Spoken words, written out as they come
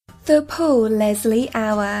The Paul Leslie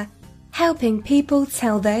Hour, helping people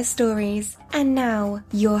tell their stories. And now,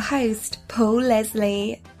 your host, Paul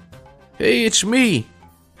Leslie. Hey, it's me.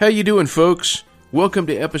 How you doing, folks? Welcome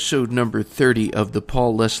to episode number 30 of the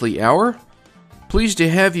Paul Leslie Hour. Pleased to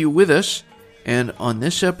have you with us. And on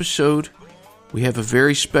this episode, we have a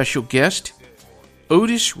very special guest,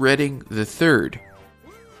 Otis Redding III.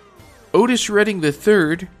 Otis Redding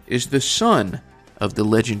III is the son of the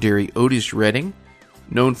legendary Otis Redding,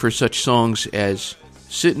 known for such songs as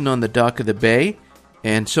Sittin' on the Dock of the Bay,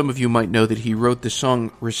 and some of you might know that he wrote the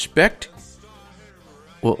song Respect.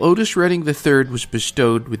 Well, Otis Redding III was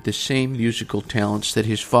bestowed with the same musical talents that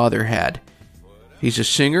his father had. He's a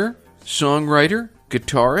singer, songwriter,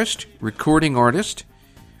 guitarist, recording artist.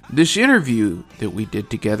 This interview that we did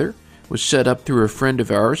together was set up through a friend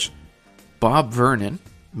of ours, Bob Vernon,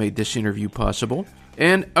 made this interview possible.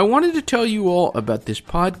 And I wanted to tell you all about this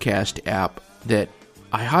podcast app that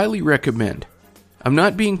I highly recommend. I'm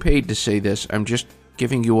not being paid to say this, I'm just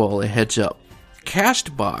giving you all a heads up.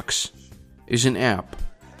 Castbox is an app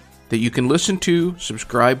that you can listen to,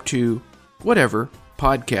 subscribe to, whatever,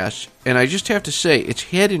 podcasts, and I just have to say, it's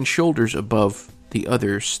head and shoulders above the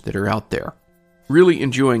others that are out there. Really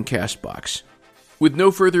enjoying Castbox. With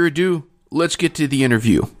no further ado, let's get to the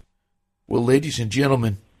interview. Well, ladies and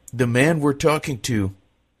gentlemen, the man we're talking to,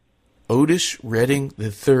 Otis Redding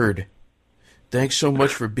III. Thanks so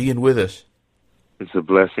much for being with us. It's a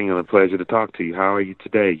blessing and a pleasure to talk to you. How are you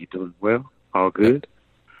today? You doing well? All good?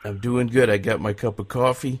 I'm doing good. I got my cup of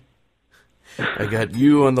coffee. I got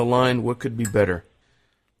you on the line. What could be better?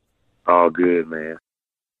 All good, man.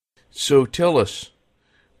 So tell us,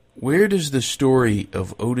 where does the story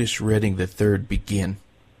of Otis Redding III begin?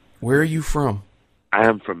 Where are you from? I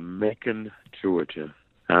am from Macon, Georgia.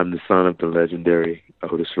 I'm the son of the legendary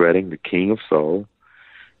Otis Redding, the King of Soul.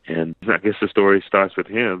 And I guess the story starts with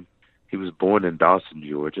him. He was born in Dawson,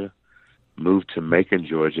 Georgia, moved to Macon,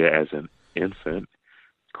 Georgia as an infant,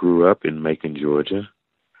 grew up in Macon, Georgia,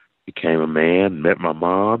 became a man, met my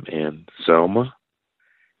mom and Selma,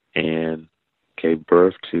 and gave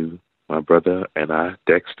birth to my brother and I.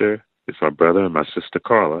 Dexter is my brother, and my sister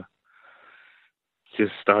Carla.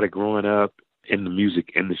 Just started growing up in the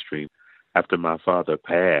music industry. After my father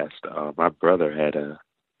passed, my brother had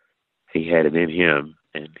it in him,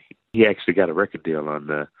 and he actually got a record deal on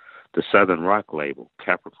the Southern Rock label,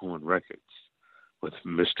 Capricorn Records, with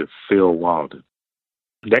Mr. Phil Walden.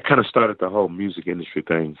 That kind of started the whole music industry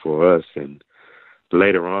thing for us. And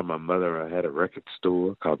later on, my mother had a record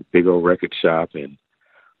store called the Big Old Record Shop, and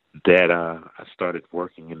I started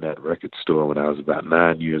working in that record store when I was about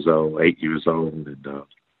 8 years old, and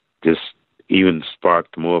just even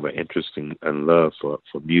sparked more of an interest and love for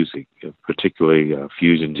music, particularly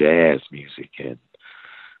fusion jazz music, and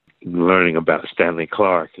learning about Stanley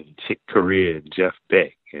Clarke and Chick Corea and Jeff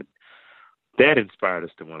Beck. And that inspired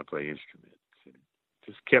us to want to play instruments. And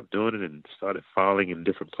just kept doing it and started falling in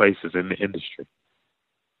different places in the industry.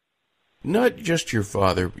 Not just your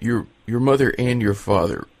father, your mother and your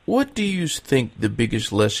father. What do you think the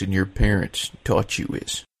biggest lesson your parents taught you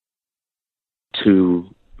is?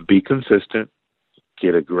 To be consistent,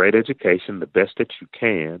 get a great education, the best that you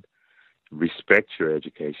can, respect your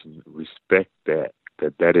education, respect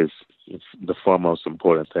that is the foremost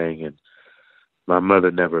important thing. And my mother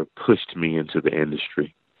never pushed me into the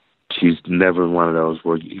industry. She's never one of those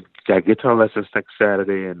where you got guitar lessons next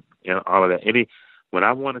Saturday and all of that. When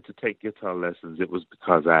I wanted to take guitar lessons, it was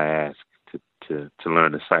because I asked to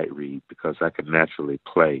learn the sight read, because I could naturally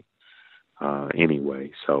play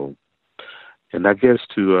anyway. So, and I guess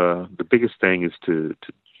the biggest thing is to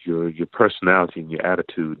your personality and your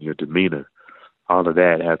attitude and your demeanor. All of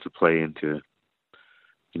that has to play into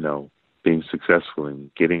being successful and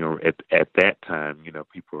getting at that time.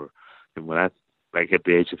 People, and when at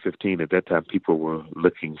the age of 15, at that time, people were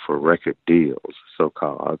looking for record deals,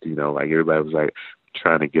 so-called. Everybody was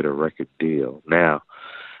trying to get a record deal. Now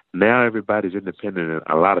everybody's independent, and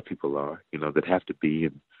a lot of people are, that have to be,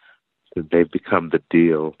 and they've become the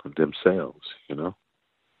deal themselves,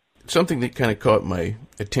 Something that kind of caught my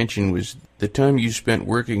attention was the time you spent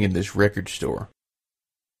working in this record store.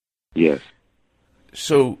 Yes.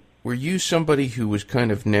 So, were you somebody who was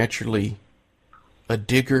kind of naturally a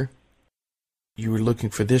digger? You were looking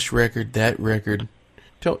for this record, that record.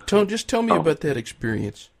 Just tell me about that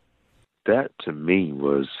experience. That to me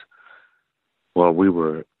was, we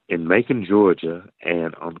were in Macon, Georgia,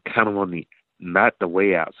 and on the, not the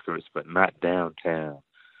way outskirts, but not downtown,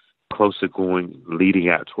 closer leading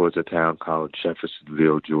out towards a town called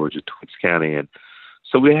Jeffersonville, Georgia, Twins County. And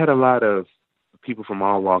so we had a lot of people from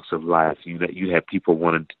all walks of life. You had people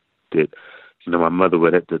wanting that My mother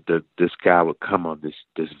would have this guy would come on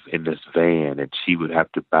this in this van, and she would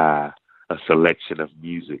have to buy a selection of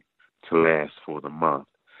music to last for the month.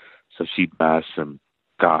 So she'd buy some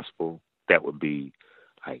gospel that would be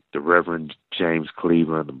like the Reverend James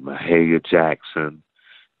Cleveland, Mahalia Jackson,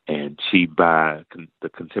 and she'd buy the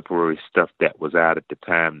contemporary stuff that was out at the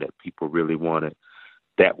time that people really wanted.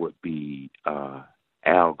 That would be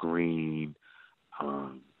Al Green,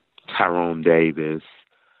 Tyrone Davis.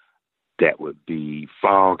 That would be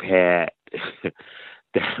Foghat.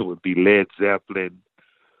 That would be Led Zeppelin.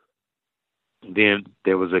 Then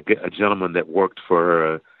there was a gentleman that worked for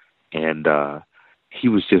her, and he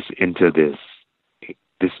was just into this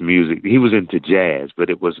music. He was into jazz,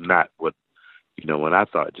 but it was not what, when I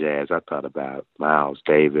thought jazz, I thought about Miles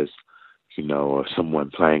Davis, or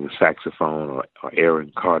someone playing a saxophone, or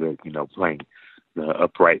Aaron Carter, playing the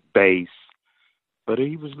upright bass. But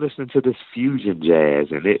he was listening to this fusion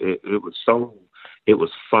jazz, and it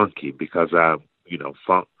was funky because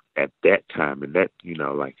funk at that time, and that,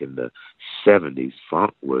 like in the 70s,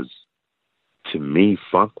 funk was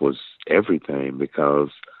everything, because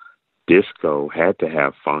disco had to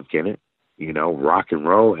have funk in it, rock and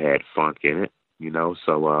roll had funk in it,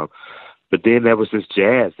 so, but then there was this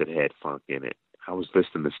jazz that had funk in it. I was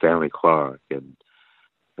listening to Stanley Clarke and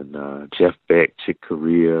Jeff Beck, Chick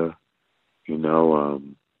Corea,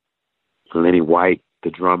 Lenny White, the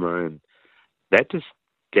drummer, and that just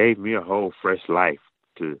gave me a whole fresh life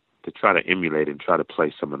to try to emulate and try to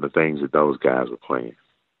play some of the things that those guys were playing.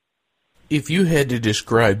 If you had to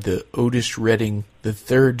describe the Otis Redding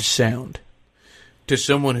III sound to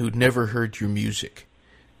someone who'd never heard your music,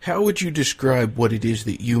 how would you describe what it is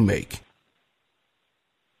that you make?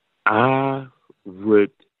 I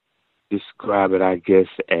would describe it, I guess,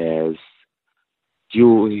 as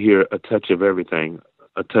you'll hear a touch of everything,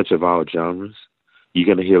 a touch of all genres. You're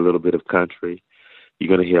going to hear a little bit of country. You're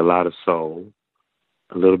going to hear a lot of soul,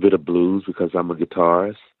 a little bit of blues because I'm a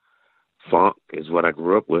guitarist. Funk is what I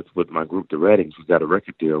grew up with my group, the Reddings. We got a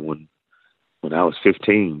record deal when I was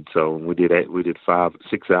 15. So we did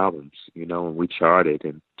 6 albums, and we charted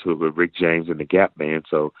and toured with Rick James and the Gap Band.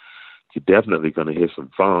 So you're definitely going to hear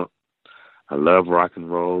some funk. I love rock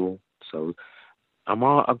and roll. So I'm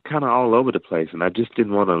kind of all over the place, and I just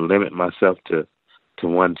didn't want to limit myself to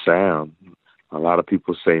one sound. A lot of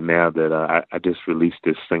people say now that I just released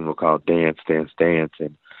this single called Dance, Dance, Dance,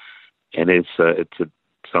 and it's a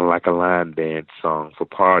song like a line dance song for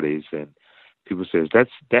parties, and people say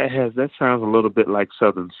that sounds a little bit like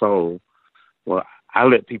Southern soul. Well, I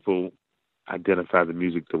let people identify the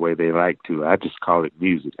music the way they like to. I just call it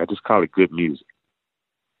music. I just call it good music.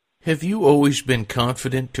 Have you always been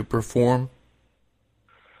confident to perform?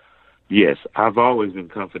 Yes, I've always been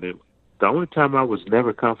confident. The only time I was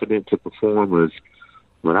never confident to perform was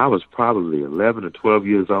when I was probably 11 or 12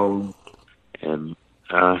 years old, and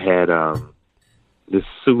I had this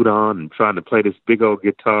suit on and trying to play this big old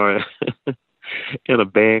guitar in a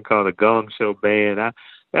band called the Gong Show Band. That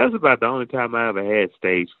was about the only time I ever had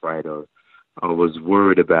stage fright or was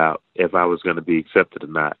worried about if I was going to be accepted or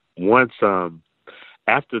not. Once,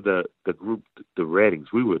 after the group, the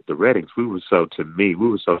Reddings, we were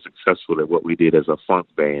so successful at what we did as a funk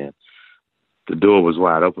band. The door was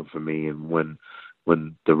wide open for me, and when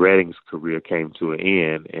the Reddings' career came to an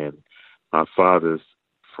end, and my father's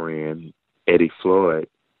friend Eddie Floyd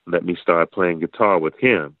let me start playing guitar with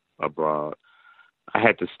him abroad, I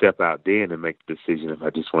had to step out then and make the decision if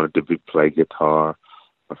I just wanted to play guitar,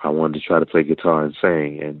 or if I wanted to try to play guitar and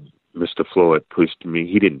sing. And Mr. Floyd pushed me.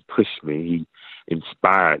 He didn't push me. He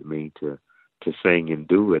inspired me to sing and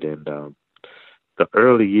do it. And the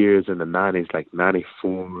early years in the 90s, like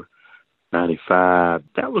 94, 95,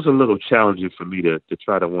 that was a little challenging for me to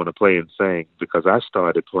try to want to play and sing, because I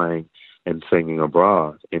started playing and singing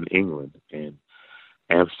abroad in England and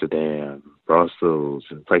Amsterdam, Brussels,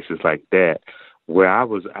 and places like that, where I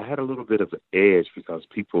had a little bit of an edge because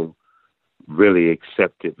people really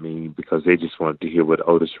accepted me because they just wanted to hear what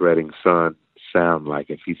Otis Redding's son sound like,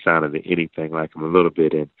 if he sounded anything like him a little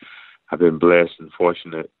bit. And I've been blessed and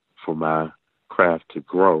fortunate for my craft to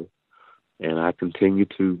grow, and I continue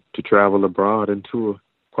to travel abroad and tour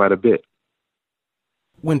quite a bit.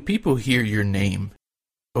 When people hear your name,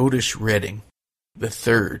 Otis Redding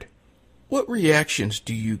III, what reactions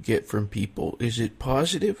do you get from people? Is it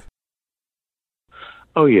positive?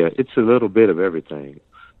 Oh, yeah, it's a little bit of everything.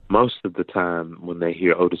 Most of the time when they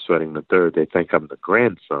hear Otis Redding III, they think I'm the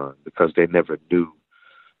grandson, because they never knew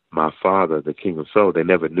my father, the King of Soul. They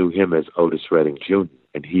never knew him as Otis Redding Jr.,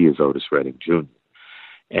 and he is Otis Redding Jr.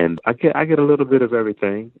 And I get a little bit of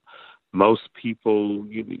everything. most people,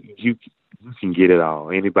 you can get it all.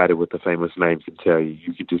 Anybody with a famous name can tell you.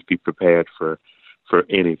 You can just be prepared for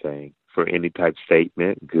anything, for any type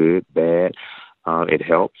statement, good, bad. It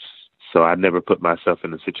helps. So I never put myself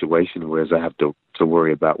in a situation where I have to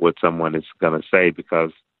worry about what someone is going to say,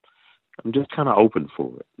 because I'm just kind of open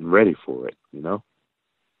for it and ready for it,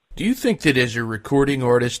 Do you think that as a recording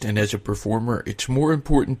artist and as a performer, it's more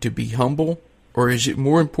important to be humble, or is it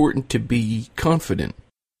more important to be confident?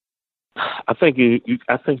 I think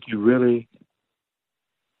you really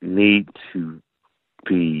need to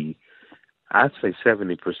be, I'd say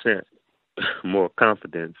 70% more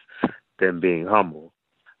confidence than being humble,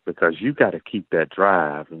 because you got to keep that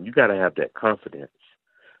drive and you got to have that confidence,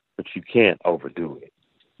 but you can't overdo it.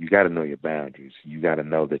 You got to know your boundaries. You got to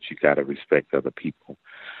know that you got to respect other people.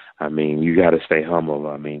 I mean, you got to stay humble.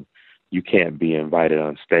 I mean, you can't be invited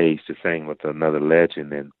on stage to sing with another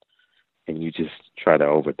legend and you just try to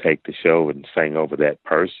overtake the show and sing over that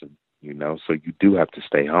person, So you do have to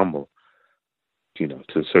stay humble, to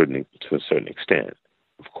a certain extent.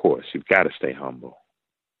 Of course, you've got to stay humble.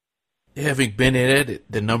 Having been at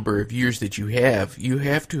it the number of years that you have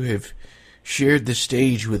to have shared the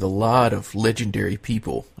stage with a lot of legendary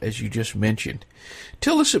people, as you just mentioned.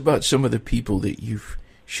 Tell us about some of the people that you've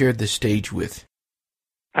shared the stage with.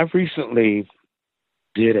 I recently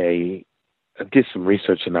did some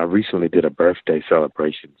research, and I recently did a birthday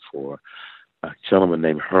celebration for a gentleman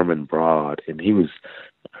named Herman Broad, and he was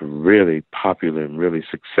a really popular and really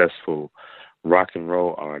successful rock and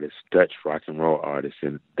roll artist, Dutch rock and roll artist,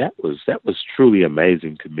 and that was truly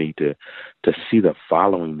amazing to me to see the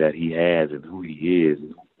following that he has and who he is.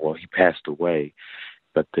 Well, he passed away,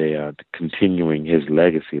 but they're continuing his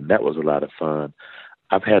legacy, and that was a lot of fun.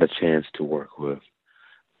 I've had a chance to work with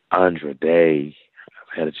Andra Day.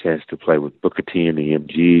 I've had a chance to play with Booker T and the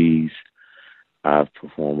MGs. I've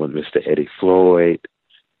performed with Mr. Eddie Floyd,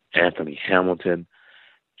 Anthony Hamilton,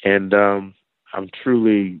 and I'm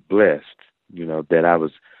truly blessed, that I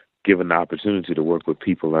was given the opportunity to work with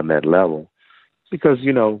people on that level, because,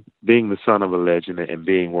 being the son of a legend and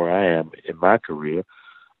being where I am in my career,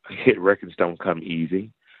 hit records don't come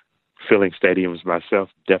easy. Filling stadiums myself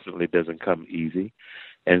definitely doesn't come easy.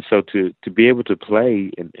 And so to be able to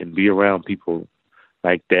play and be around people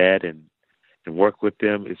like that and work with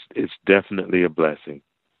them, it's definitely a blessing.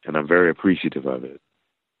 And I'm very appreciative of it.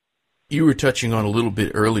 You were touching on a little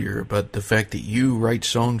bit earlier about the fact that you write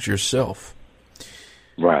songs yourself.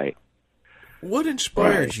 Right. What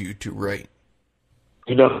inspires you to write?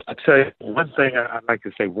 I tell you, one thing I'd like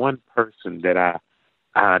to say, one person that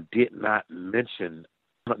I did not mention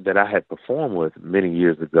that I had performed with many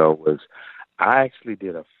years ago was, I actually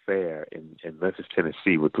did a fair in Memphis,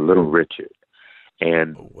 Tennessee with Little Richard.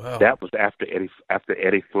 And that was after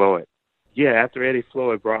Eddie Floyd. Yeah, after Eddie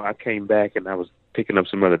Floyd, I came back and I was picking up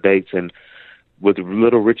some other dates, and with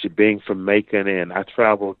Little Richard being from Macon, and I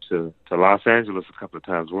traveled to Los Angeles a couple of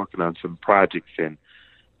times working on some projects, and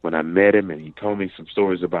when I met him and he told me some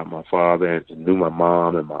stories about my father and knew my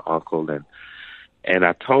mom and my uncle, and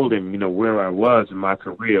I told him, where I was in my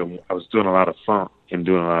career. I was doing a lot of funk and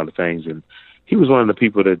doing a lot of things, and he was one of the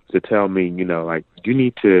people to tell me, you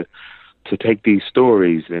need to take these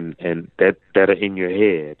stories and that are in your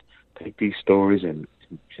head, take these stories and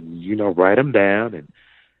write them down and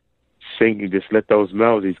sing. You just let those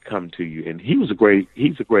melodies come to you. And he's a great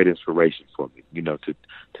inspiration for me,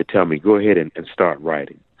 to tell me, go ahead and start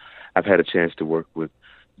writing. I've had a chance to work with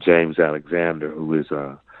James Alexander, who is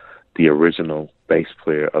the original bass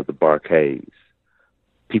player of the Barcades.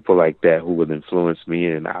 People like that who would influence me,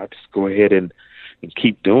 and I'll just go ahead and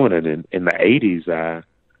keep doing it. And in the 80s,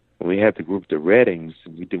 when we had the group The Reddings,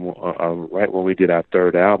 we did right when we did our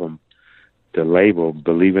third album, the label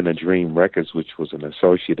Believe in a Dream Records, which was an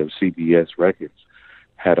associate of CBS Records,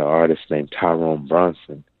 had an artist named Tyrone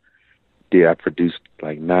Brunson. I produced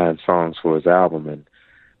like 9 songs for his album, and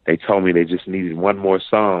they told me they just needed one more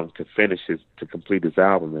song to complete his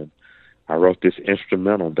album. And I wrote this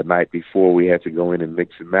instrumental the night before we had to go in and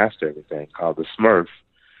mix and master everything, called The Smurf.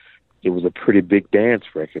 It was a pretty big dance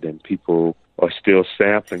record, and people are still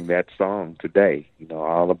sampling that song today,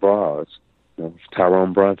 all abroad.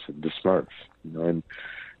 Tyrone Brunson, The Smurf, and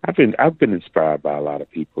I've been inspired by a lot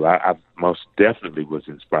of people. I most definitely was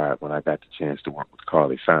inspired when I got the chance to work with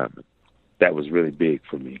Carly Simon. That was really big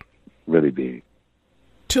for me, really big.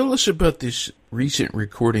 Tell us about this recent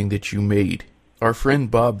recording that you made. Our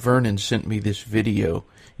friend Bob Vernon sent me this video.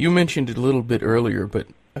 You mentioned it a little bit earlier, but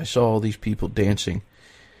I saw all these people dancing.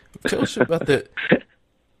 Tell us about that.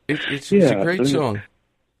 It's a great song.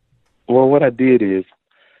 Well, what I did is,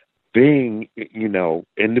 being,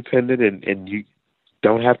 independent and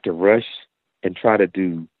don't have to rush and try to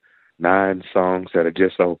do 9 songs that are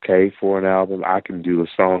just okay for an album. I can do a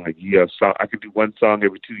song a year. So I can do one song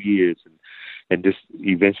every 2 years and just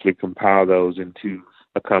eventually compile those into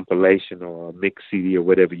a compilation or a mix CD or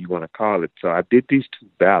whatever you want to call it. So I did these 2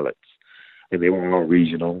 ballads, and they were all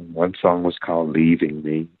regional. One song was called Leaving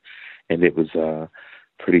Me, and it was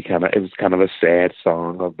it was kind of a sad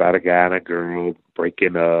song about a guy and a girl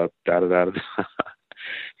breaking up, da-da-da-da.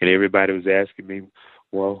 And everybody was asking me,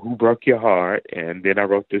 well, who broke your heart? And then I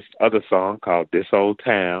wrote this other song called This Old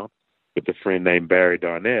Town with a friend named Barry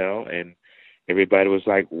Darnell, and everybody was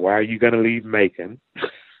like, why are you going to leave Macon?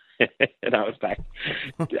 And I was like,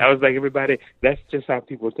 everybody, that's just how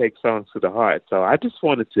people take songs to the heart. So I just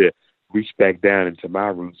wanted to reach back down into my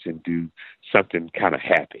roots and do something kind of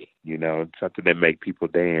happy, something that make people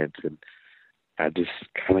dance. And I just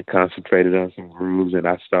kind of concentrated on some grooves, and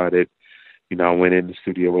I started, I went in the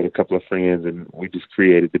studio with a couple of friends, and we just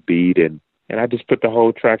created the beat, and I just put the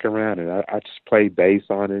whole track around it. I just played bass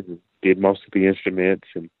on it and did most of the instruments,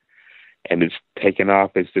 and it's taken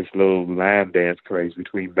off as this little line dance craze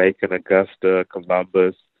between Macon, Augusta,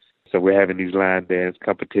 Columbus. So we're having these line dance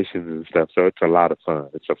competitions and stuff. So it's a lot of fun.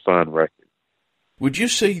 It's a fun record. Would you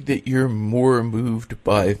say that you're more moved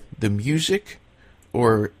by the music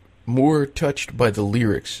or more touched by the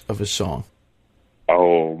lyrics of a song?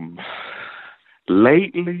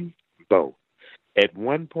 Lately, both. At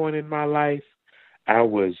one point in my life, I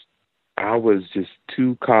was just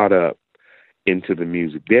too caught up into the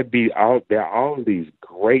music. There are all these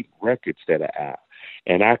great records that are out,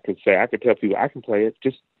 and I could tell people I can play it.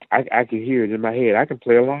 I can hear it in my head. I can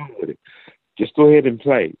play along with it. Just go ahead and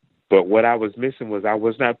play. But what I was missing was I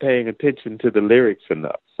was not paying attention to the lyrics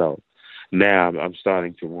enough. So now I'm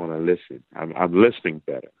starting to want to listen. I'm listening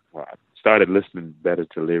better. I started listening better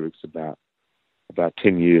to lyrics about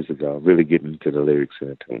 10 years ago, really getting into the lyrics and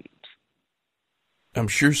the tunes. I'm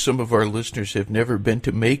sure some of our listeners have never been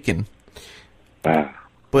to Macon.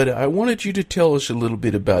 But I wanted you to tell us a little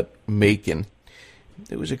bit about Macon.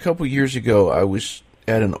 It was a couple years ago. I was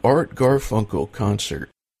at an Art Garfunkel concert,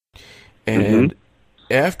 and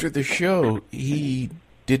after the show, he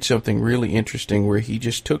did something really interesting where he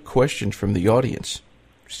just took questions from the audience.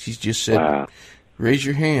 He just said, raise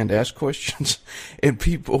your hand, ask questions. And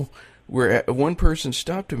one person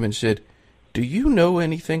stopped him and said, do you know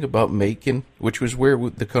anything about Macon? Which was where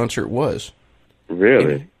the concert was.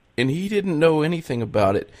 Really? And he didn't know anything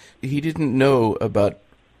about it. He didn't know about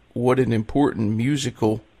what an important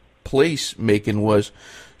musical place Macon was.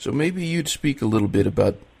 So maybe you'd speak a little bit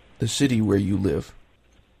about the city where you live.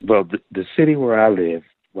 Well, the city where I live,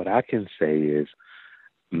 what I can say is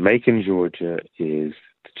Macon, Georgia is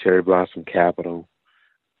the cherry blossom capital.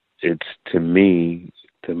 It's, to me,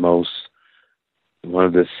 one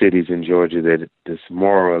of the cities in Georgia that's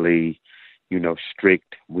morally,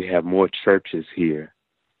 strict. We have more churches here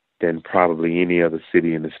than probably any other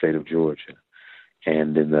city in the state of Georgia.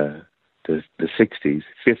 And in the 60s,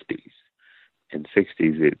 50s, and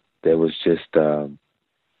 60s, there was just,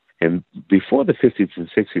 and before the 50s and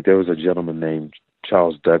 60s, there was a gentleman named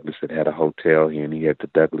Charles Douglas that had a hotel here, and he had the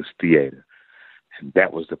Douglas Theater. And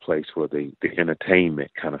that was the place where the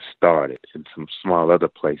entertainment kind of started, and some small other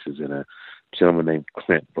places, and a gentleman named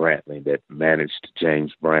Clint Brantley that managed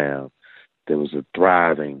James Brown. There was a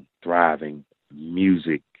thriving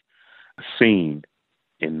music scene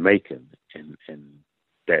in Macon, and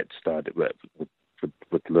that started with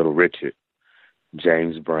Little Richard,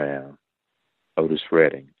 James Brown, Otis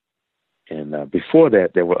Redding. And before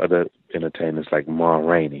that, there were other entertainers like Ma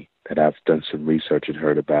Rainey that I've done some research and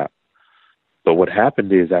heard about. But what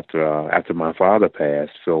happened is after my father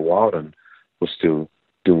passed, Phil Walden was still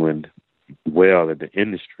doing well in the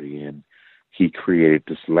industry, and he created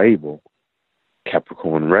this label,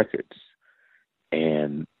 Capricorn Records.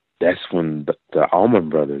 And that's when the Allman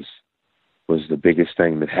Brothers was the biggest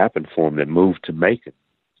thing that happened for him, that moved to Macon.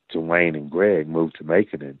 Dwayne and Greg moved to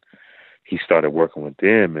Macon, and he started working with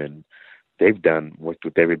them, and they've worked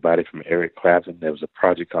with everybody from Eric Clapton. There was a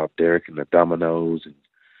project called Derek and the Dominoes, and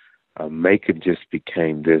Macon just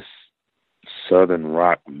became this Southern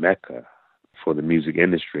rock mecca for the music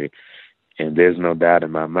industry. And there's no doubt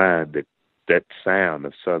in my mind that sound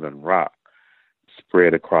of Southern rock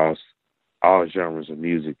spread across all genres of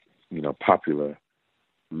music, popular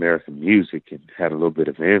American music, and had a little bit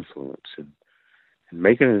of influence. And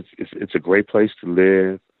Macon, it's a great place to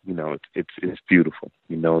live. It's beautiful.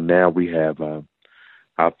 Now we have, I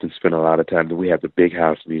often spend a lot of time, we have the Big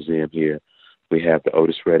House Museum here. We have the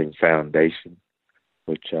Otis Redding Foundation,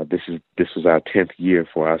 which this was our 10th year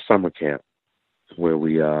for our summer camp, where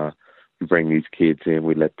we bring these kids in.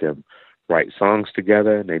 We let them write songs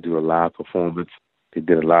together, and they do a live performance. They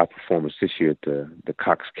did a live performance this year at the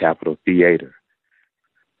Cox Capitol Theater.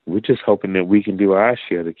 We're just hoping that we can do our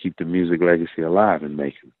share to keep the music legacy alive in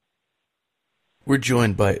Macon. We're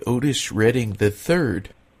joined by Otis Redding III.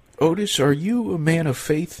 Otis, are you a man of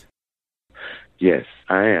faith? Yes,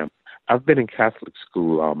 I am. I've been in Catholic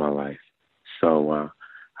school all my life. So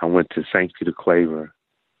I went to St. Peter Claver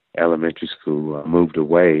Elementary School. I moved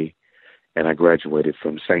away, and I graduated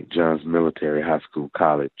from St. John's Military High School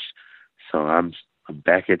College. So I'm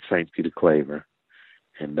back at St. Peter Claver,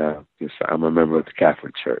 and yes, I'm a member of the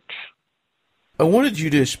Catholic Church. I wanted you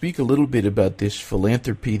to speak a little bit about this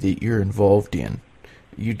philanthropy that you're involved in.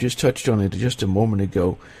 You just touched on it just a moment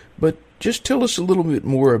ago, but just tell us a little bit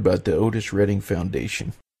more about the Otis Redding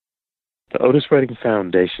Foundation. The Otis Redding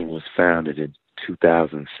Foundation was founded in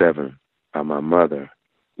 2007 by my mother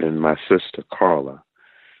and my sister, Carla.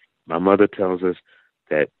 My mother tells us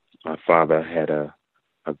that my father had a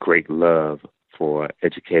great love for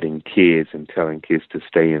educating kids and telling kids to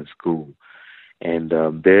stay in school. And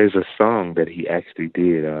there's a song that he actually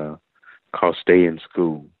did called Stay in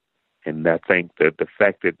School. And I think that the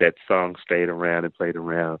fact that that song stayed around and played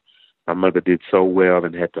around, my mother did so well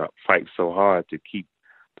and had to fight so hard to keep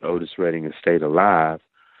the Otis Redding estate alive.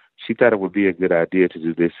 She thought it would be a good idea to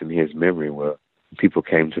do this in his memory, where people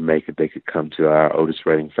came to make it, they could come to our Otis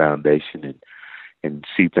Redding Foundation and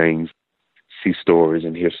see things, see stories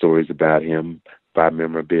and hear stories about him, buy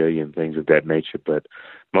memorabilia and things of that nature. But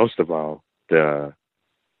most of all, the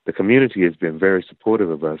community has been very supportive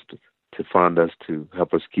of us to fund us, to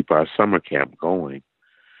help us keep our summer camp going,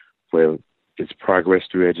 where it's progress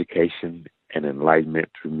through education and enlightenment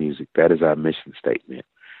through music. That is our mission statement.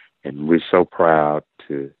 And we're so proud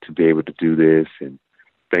to be able to do this, and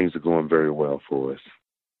things are going very well for us.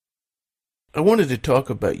 I wanted to talk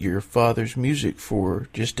about your father's music for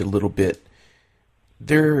just a little bit.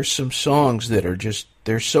 There are some songs that are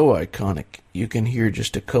they're so iconic. You can hear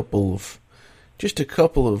just a couple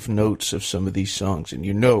of notes of some of these songs, and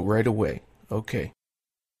you know right away, okay,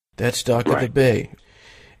 that's Dock of the Bay.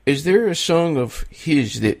 Is there a song of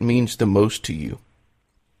his that means the most to you?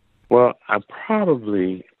 Well, I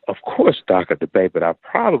probably, of course, Dock of the Bay, but I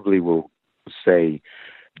probably will say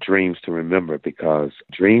Dreams to Remember, because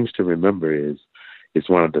Dreams to Remember is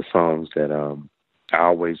one of the songs that I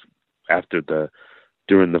always,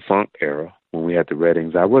 during the funk era, when we had the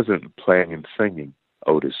Reddings, I wasn't playing and singing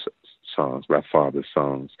Otis songs, my father's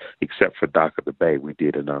songs, except for Dock of the Bay. We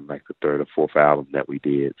did it on like the third or fourth album that we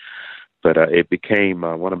did. But it became,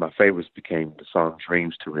 one of my favorites became the song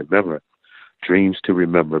Dreams to Remember. Dreams to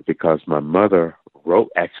Remember, because my mother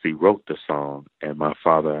actually wrote the song, and my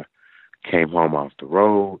father came home off the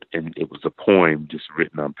road, and it was a poem just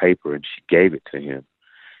written on paper, and she gave it to him.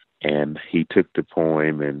 And he took the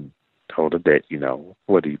poem and told her that,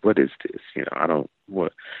 what is this? You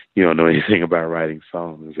don't know anything about writing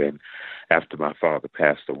songs. And after my father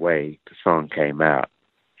passed away, the song came out,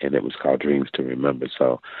 and it was called Dreams to Remember.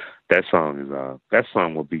 So that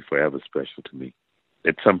song will be forever special to me.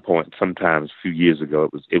 At some point, sometimes a few years ago,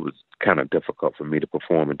 it was kind of difficult for me to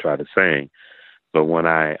perform and try to sing. But when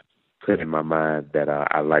I put in my mind that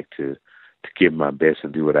I like to give my best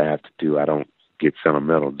and do what I have to do, I don't get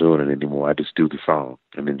sentimental doing it anymore. I just do the song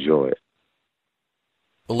and enjoy it.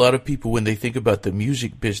 A lot of people, when they think about the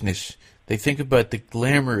music business, they think about the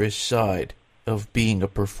glamorous side of being a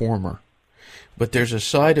performer. But there's a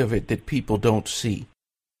side of it that people don't see.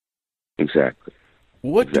 Exactly.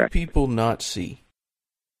 What do people not see?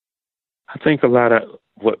 I think a lot of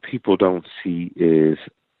what people don't see is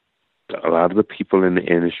a lot of the people in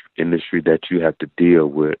the industry that you have to deal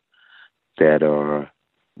with that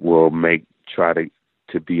will try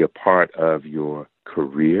to be a part of your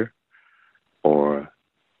career or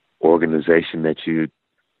organization that you're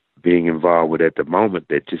being involved with at the moment,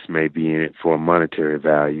 that just may be in it for a monetary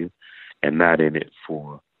value and not in it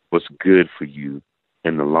for what's good for you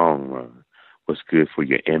in the long run, what's good for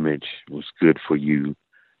your image, what's good for you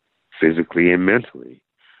physically and mentally.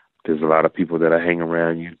 There's a lot of people that are hanging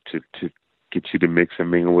around you to get you to mix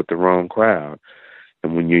and mingle with the wrong crowd.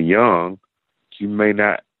 And when you're young, you may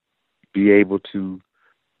not be able to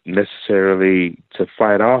necessarily to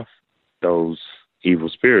fight off those evil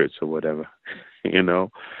spirits or whatever,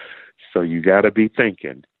 So you got to be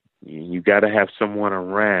thinking. You got to have someone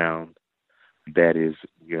around that is,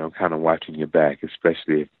 kind of watching your back,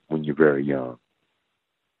 especially when you're very young.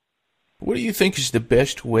 What do you think is the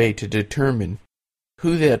best way to determine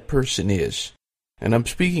who that person is? And I'm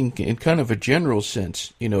speaking in kind of a general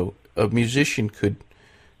sense. A musician could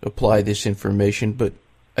apply this information, but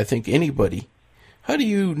I think anybody. How do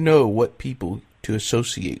you know what people to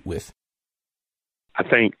associate with? I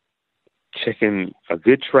think checking a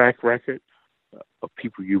good track record of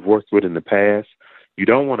people you've worked with in the past. You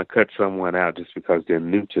don't want to cut someone out just because they're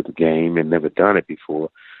new to the game and never done it before,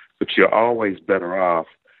 but you're always better off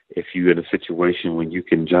if you're in a situation when you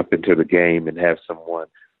can jump into the game and have someone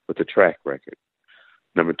with a track record.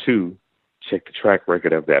 Number two, check the track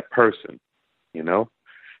record of that person, you know?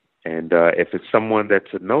 And if it's someone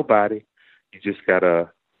that's a nobody, you just got to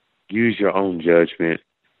use your own judgment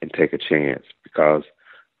and take a chance, because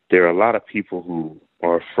there are a lot of people who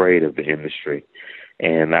are afraid of the industry.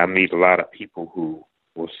 And I meet a lot of people who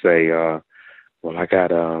will say, well, I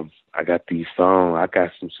got these songs. I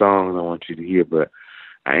got some songs I want you to hear, but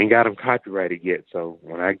I ain't got them copyrighted yet. So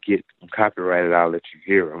when I get them copyrighted, I'll let you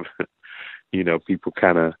hear them. You know, people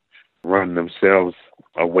kind of run themselves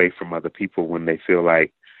away from other people when they feel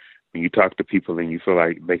like, when you talk to people and you feel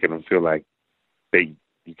like making them feel like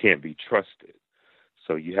you can't be trusted.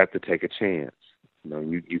 So you have to take a chance. You know,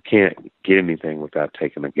 you can't get anything without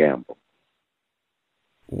taking a gamble.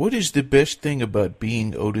 What is the best thing about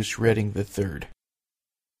being Otis Redding III?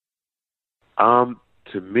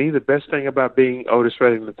 To me, the best thing about being Otis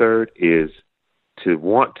Redding III is to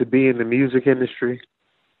want to be in the music industry,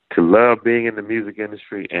 to love being in the music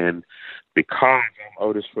industry, and because I'm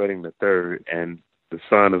Otis Redding III and the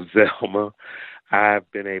son of Zelma, I've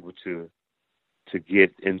been able to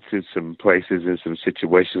get into some places and some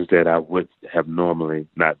situations that I would have normally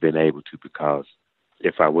not been able to, because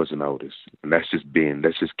if I wasn't Otis. And that's just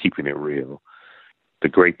keeping it real. The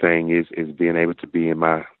great thing is being able to be in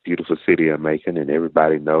my beautiful city of Macon, and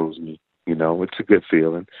everybody knows me. You know, it's a good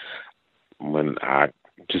feeling when I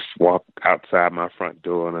just walk outside my front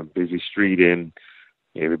door on a busy street and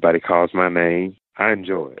everybody calls my name. I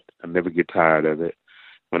enjoy it. I never get tired of it.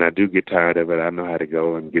 When I do get tired of it, I know how to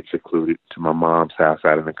go and get secluded to my mom's house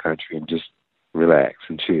out in the country and just relax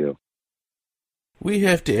and chill. We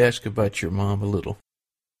have to ask about your mom a little.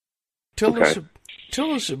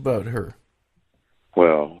 Tell us about her.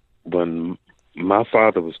 Well, when my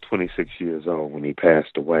father was 26 years old when he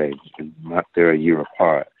passed away, and they're a year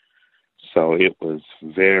apart. So it was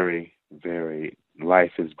very, very,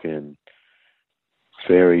 life has been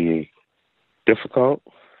very difficult,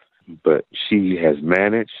 but she has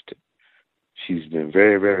managed. She's been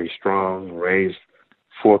very, very strong, raised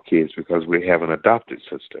 4 kids because we have an adopted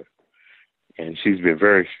sister. And she's been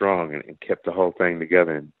very strong and kept the whole thing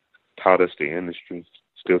together and taught us the industry,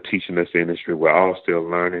 still teaching us the industry. We're all still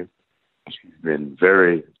learning. She's been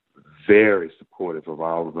very, very supportive of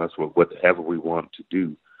all of us with whatever we want to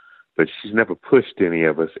do. But she's never pushed any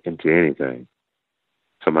of us into anything.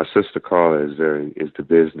 So my sister Carla is the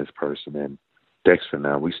business person, and Dexter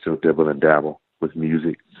now, we still dibble and dabble with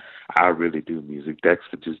music. I really do music.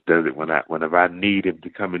 Dexter just does it whenever I need him to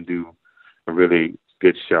come and do a really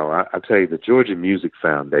good show. I tell you, the Georgia Music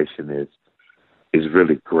Foundation is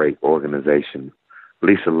really great organization.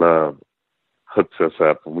 Lisa Love hooks us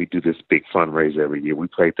up, and we do this big fundraiser every year. We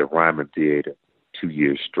played the Ryman Theater 2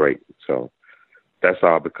 years straight. So that's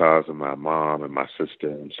all because of my mom and my sister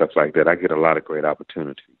and stuff like that. I get a lot of great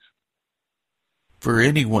opportunities. For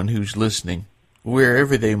anyone who's listening,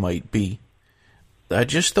 wherever they might be, I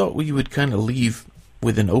just thought we would kind of leave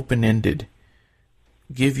with an open-ended,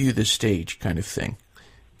 give you the stage kind of thing,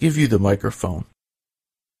 give you the microphone.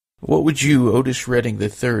 What would you, Otis Redding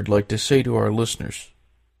III, like to say to our listeners?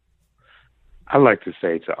 I'd like to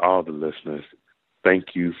say to all the listeners,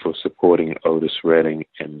 thank you for supporting Otis Redding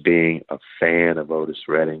and being a fan of Otis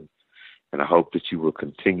Redding. And I hope that you will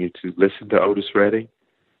continue to listen to Otis Redding.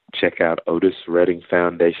 Check out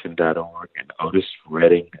otisreddingfoundation.org and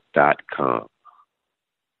otisredding.com.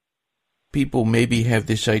 People maybe have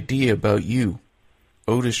this idea about you,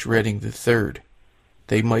 Otis Redding III.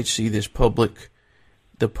 They might see the public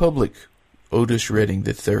Otis Redding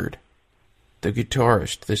III, the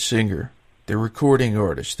guitarist, the singer, the recording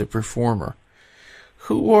artist, the performer.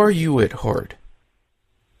 Who are you at heart?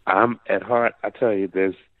 I'm at heart, I tell you,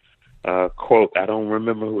 there's a quote, I don't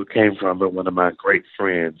remember who it came from, but one of my great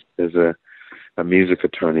friends is a music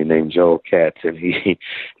attorney named Joel Katz, and he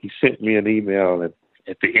sent me an email, and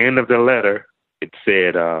at the end of the letter, it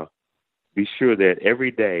said, be sure that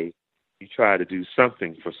every day you try to do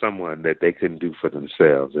something for someone that they couldn't do for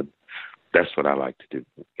themselves. And that's what I like to do.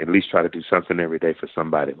 At least try to do something every day for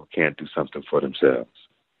somebody who can't do something for themselves.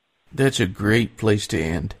 That's a great place to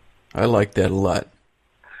end. I like that a lot.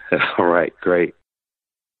 All right, great.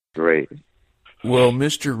 Well,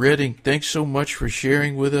 Mr. Redding, thanks so much for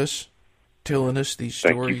sharing with us, telling us these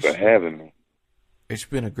stories. Thank you for having me. It's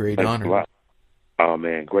been a great Thanks honor. A lot. Oh,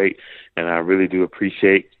 man, great. And I really do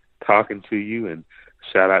appreciate talking to you, and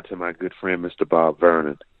shout out to my good friend, Mr. Bob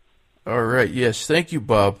Vernon. All right. Yes. Thank you,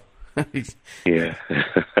 Bob. Yeah.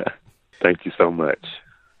 Thank you so much.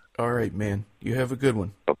 All right, man. You have a good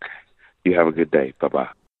one. Okay. You have a good day. Bye-bye.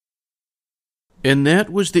 And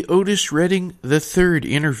that was the Otis Redding III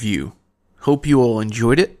interview. Hope you all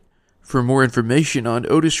enjoyed it. For more information on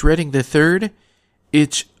Otis Redding III,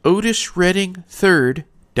 it's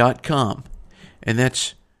otisredding3rd.com. And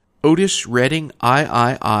that's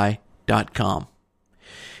otisreddingii.com.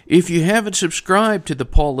 If you haven't subscribed to the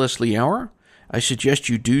Paul Leslie Hour, I suggest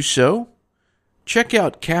you do so. Check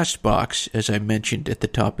out CastBox, as I mentioned at the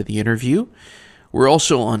top of the interview. We're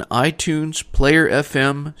also on iTunes, Player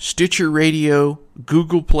FM, Stitcher Radio,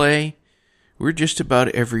 Google Play. We're just about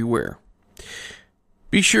everywhere.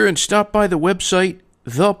 Be sure and stop by the website,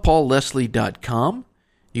 thepaulleslie.com.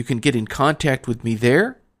 You can get in contact with me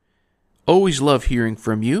there. Always love hearing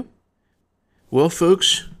from you. Well,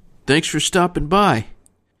 folks, thanks for stopping by.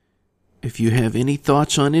 If you have any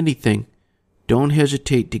thoughts on anything, don't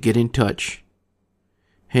hesitate to get in touch.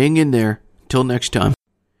 Hang in there. Till next time.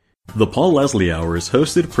 The Paul Leslie Hour is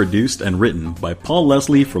hosted, produced, and written by Paul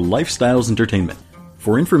Leslie for Lifestyles Entertainment.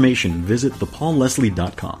 For information, visit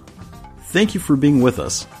thepaulleslie.com. Thank you for being with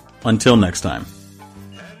us. Until next time.